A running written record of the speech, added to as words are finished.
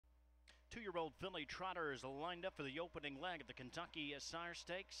Two-year-old filly trotters lined up for the opening leg of the Kentucky SIRE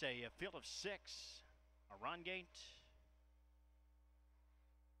Stakes, a field of 6. Margate.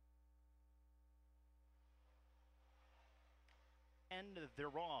 And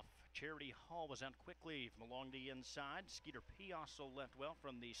they're off. Charity Hall was out quickly from along the inside. Skeeter P also left well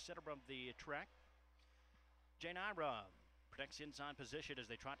from the center of the track. EYRE protects inside position as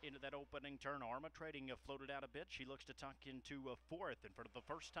they trot into that opening turn. ARMATRADING floated out a bit. She looks to tuck into fourth in front of the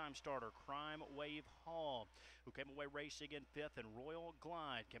first-time starter, Crime Wave Hall, who came away racing in fifth, and Royal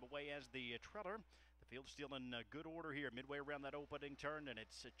Glide came away as the trailer. The field's still in good order here midway around that opening turn, and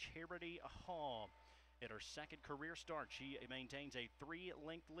it's Charity Hall. In her second career start, she maintains a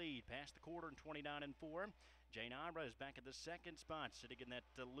 3-length lead past the quarter in 29-4. EYRE is back at the second spot, sitting in that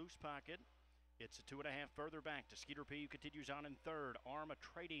loose pocket. It's a 2.5 further back to Skeeter P, who continues on in third.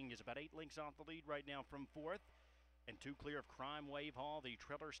 ARMATRADING is about 8 lengths off the lead right now from fourth. And 2 clear of Crime Wave Hall. The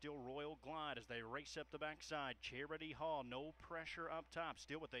trailer still Royal Glide as they race up the backside. Charity Hall, no pressure up top,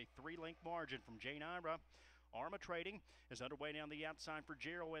 still with a 3-length margin from EYRE. ARMATRADING is underway down the outside for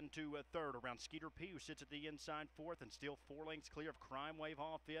Jerrell into third around Skeeter P, who sits at the inside fourth, and still 4 lengths clear of Crime Wave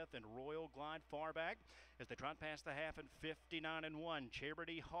Hall fifth, and Royal Glide far back as they trot past the half in 59-1.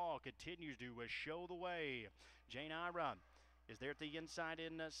 Charity Hall continues to show the way. EYRE is there at the inside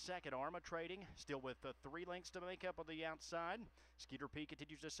in second. ARMATRADING still with 3 lengths to make up on the outside. Skeeter P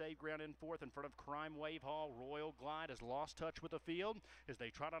continues to save ground in fourth in front of Crime Wave Hall. Royal Glide has lost touch with the field as they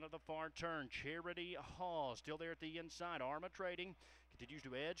trot onto the far turn. Charity Hall still there at the inside. ARMATRADING continues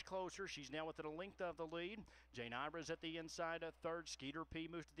to edge closer. She's now within a length of the lead. EYRE is at the inside third. Skeeter P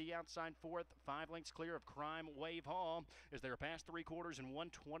moves to the outside fourth. 5 lengths clear of Crime Wave Hall as they're past 3/4 in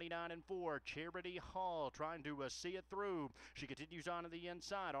 129-4. Charity Hall trying to see it through. She continues on to the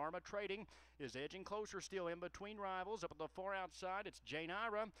inside. ARMATRADING is edging closer still in between rivals. Up at the far outside, it's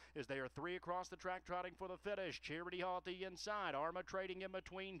EYRE as they are 3 across the track trotting for the finish. Charity Hall at the inside. ARMATRADING in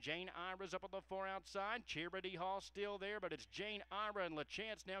between. EYRE's up at the far outside. Charity Hall still there, but it's EYRE and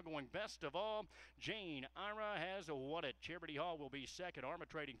Lachance now going best of all. EYRE has won it. Charity Hall will be second.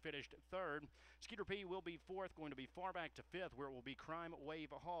 ARMATRADING finished third. Skeeter P will be fourth, going to be far back to fifth, where it will be Crime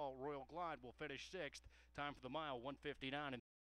Wave Hall. Royal Glide will finish sixth. Time for the mile, 1:59 and